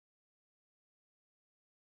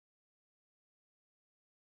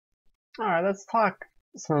Alright, let's talk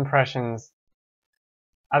some impressions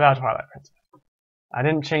about Twilight Princess. I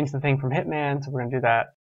didn't change the thing from Hitman, so we're gonna do that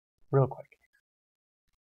real quick.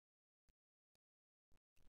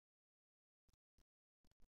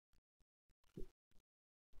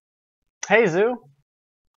 Hey Zoo,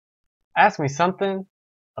 ask me something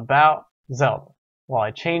about Zelda while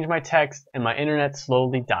I change my text and my internet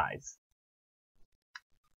slowly dies.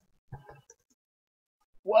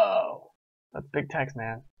 Whoa! That's big text,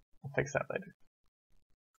 man. I'll fix that later.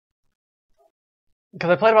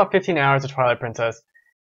 Because I played about 15 hours of Twilight Princess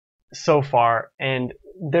so far, and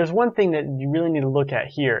there's one thing that you really need to look at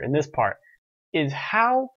here in this part, is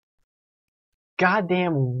how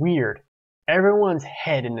goddamn weird everyone's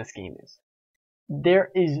head in this game is.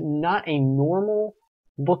 There is not a normal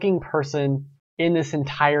looking person in this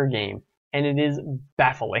entire game, and it is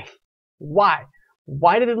baffling. Why?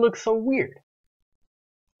 Why did it look so weird?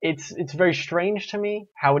 It's very strange to me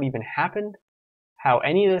how it even happened, how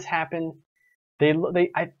any of this happened.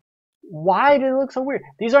 Why did it look so weird?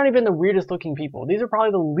 These aren't even the weirdest looking people. These are probably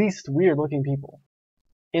the least weird looking people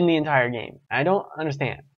in the entire game. I don't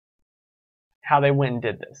understand how they went and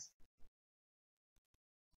did this.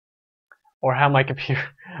 Or how my computer,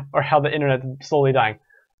 or how the internet is slowly dying.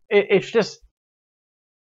 It's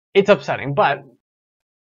upsetting. But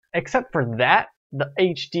except for that, the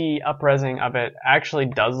HD up-resing of it actually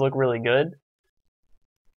does look really good.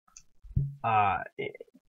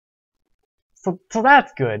 So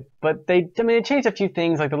that's good. But they changed a few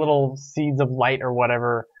things, like the little seeds of light or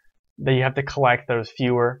whatever that you have to collect. There's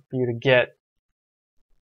fewer for you to get.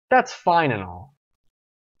 That's fine and all.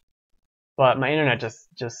 But my internet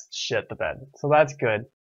just shit the bed. So that's good.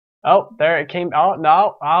 Oh, there it came. Oh,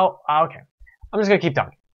 no. Oh, okay. I'm just going to keep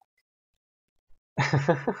talking.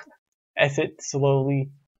 As it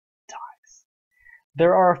slowly dies.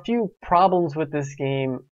 There are a few problems with this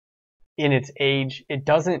game in its age. It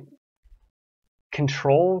doesn't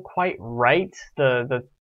control quite right. The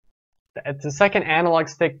second analog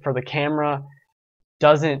stick for the camera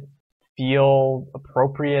doesn't feel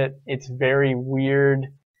appropriate. It's very weird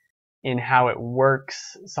in how it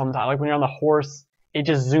works sometimes. Like when you're on the horse, it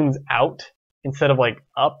just zooms out instead of like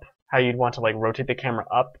up, how you'd want to like rotate the camera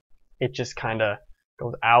up. It just kind of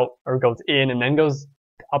goes out or goes in and then goes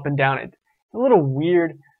up and down. It's a little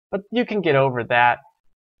weird, but you can get over that.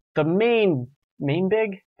 The main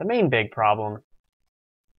big problem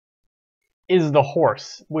is the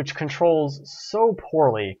horse, which controls so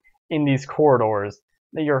poorly in these corridors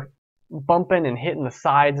that you're bumping and hitting the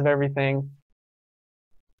sides of everything.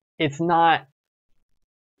 It's not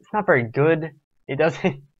very good. It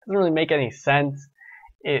doesn't really make any sense.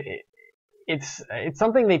 It's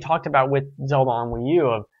something they talked about with Zelda on Wii U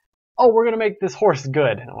of, oh, we're gonna make this horse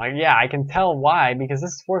good. And I'm like, yeah, I can tell why, because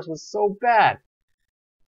this horse was so bad.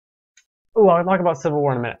 Ooh, I'll talk about Civil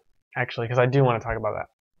War in a minute, actually, because I do want to talk about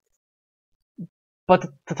that. But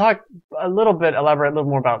to talk elaborate a little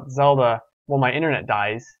more about Zelda, well, my internet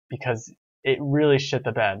dies because it really shit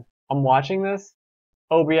the bed. I'm watching this.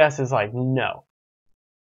 OBS is like, no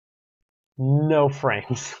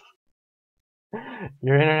frames.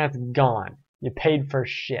 Your internet's gone. You paid for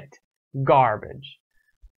shit. Garbage.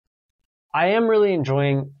 I am really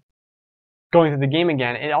enjoying going through the game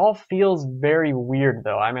again. It all feels very weird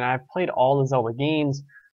though. I mean, I've played all the Zelda games,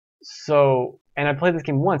 and I played this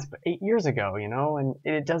game once, but 8 years ago, you know, and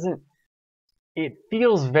it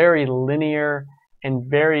feels very linear and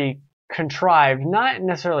very contrived, not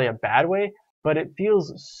necessarily a bad way, but it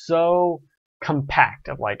feels so compact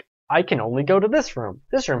of like, I can only go to this room.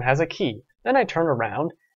 This room has a key. Then I turn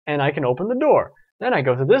around and I can open the door. Then I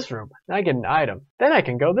go to this room and I get an item. Then I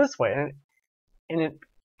can go this way. And it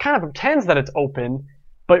kind of pretends that it's open,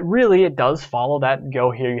 but really it does follow that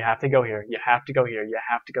go here, you have to go here, you have to go here, you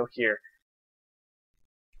have to go here.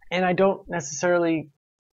 And I don't necessarily,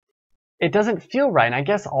 it doesn't feel right. And I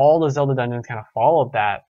guess all the Zelda dungeons kind of followed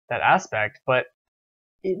that aspect, but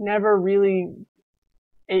it never really,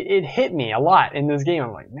 it hit me a lot in this game.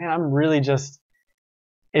 I'm like, man, I'm really just,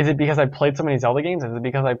 is it because I played so many Zelda games? Is it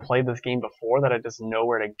because I played this game before that I just know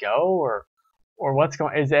where to go? Or what's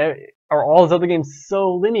going, are all Zelda games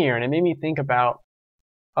so linear? And it made me think about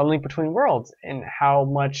A Link Between Worlds and how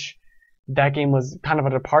much that game was kind of a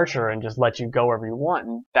departure and just let you go wherever you want.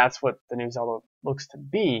 And that's what the new Zelda looks to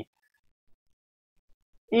be.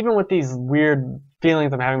 Even with these weird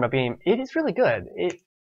feelings I'm having about the game, it is really good.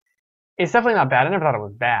 It's definitely not bad. I never thought it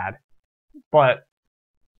was bad. But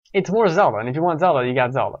it's more Zelda. And if you want Zelda, you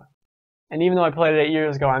got Zelda. And even though I played it 8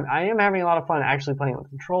 years ago, I am having a lot of fun actually playing with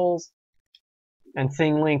controls and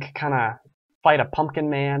seeing Link kind of fight a pumpkin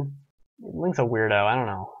man. Link's a weirdo. I don't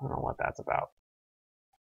know what that's about.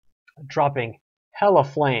 dropping hella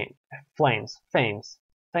frames.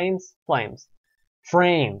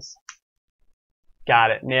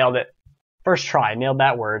 Got it, nailed it. First try, nailed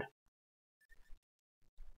that word.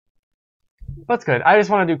 That's good. I just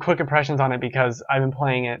want to do quick impressions on it because I've been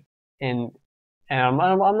playing it and I'm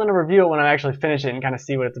going to review it when I actually finish it and kind of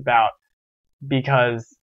see what it's about,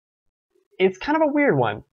 because it's kind of a weird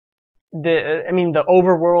one. The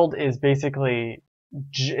overworld is basically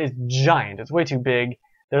is giant. It's way too big.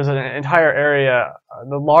 There's an entire area,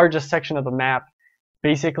 the largest section of the map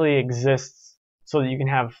basically exists so that you can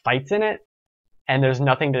have fights in it, and there's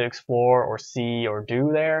nothing to explore or see or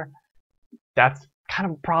do there. That's kind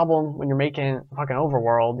of a problem when you're making a fucking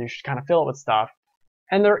overworld. You should kind of fill it with stuff.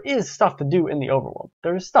 And there is stuff to do in the overworld.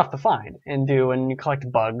 There's stuff to find and do, and you collect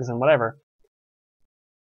bugs and whatever.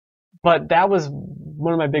 But that was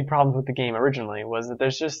one of my big problems with the game originally, was that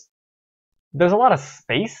there's a lot of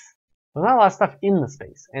space. There's not a lot of stuff in the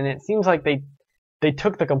space. And it seems like they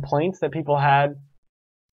took the complaints that people had.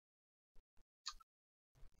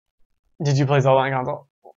 Did you play Zelda on console?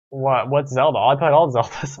 What's Zelda? I played all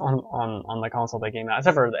Zeldas on the console that came out,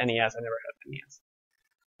 except for the NES. I never had the NES.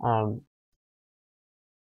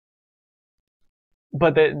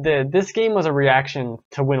 But this game was a reaction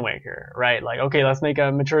to Wind Waker, right? Like, okay, let's make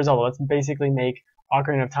a mature Zelda. Let's basically make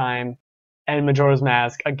Ocarina of Time and Majora's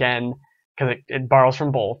Mask again, because it borrows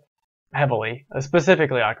from both heavily,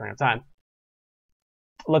 specifically Ocarina of Time.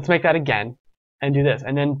 Let's make that again and do this.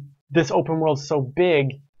 And then this open world's so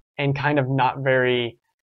big and kind of not very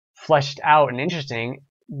fleshed out and interesting.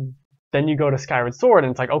 Then you go to Skyward Sword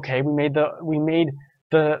and it's like, okay, we made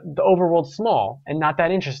the overworld small and not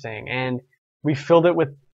that interesting, and we filled it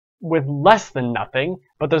with less than nothing,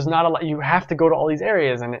 but there's not a lot. You have to go to all these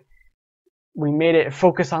areas, and we made it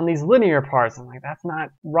focus on these linear parts. I'm like, that's not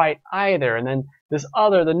right either. And then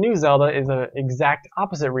the new Zelda is an exact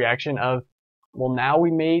opposite reaction of, well, now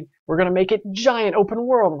we're gonna make it giant open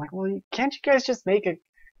world. I'm like, well, can't you guys just make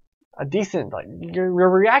a decent, like, you're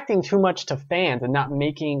reacting too much to fans and not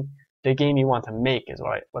making the game you want to make is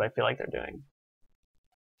what I feel like they're doing.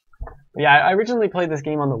 But yeah, I originally played this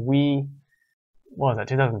game on the Wii. What was that?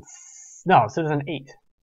 2008.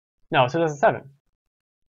 No, 2007.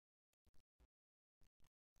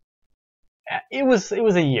 It was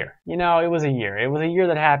a year. You know, it was a year. It was a year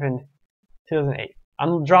that happened. 2008.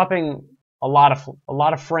 I'm dropping a lot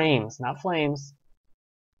of frames, not flames.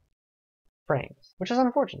 Frames, which is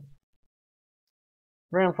unfortunate.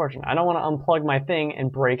 Very unfortunate. I don't want to unplug my thing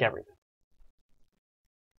and break everything.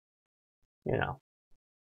 You know.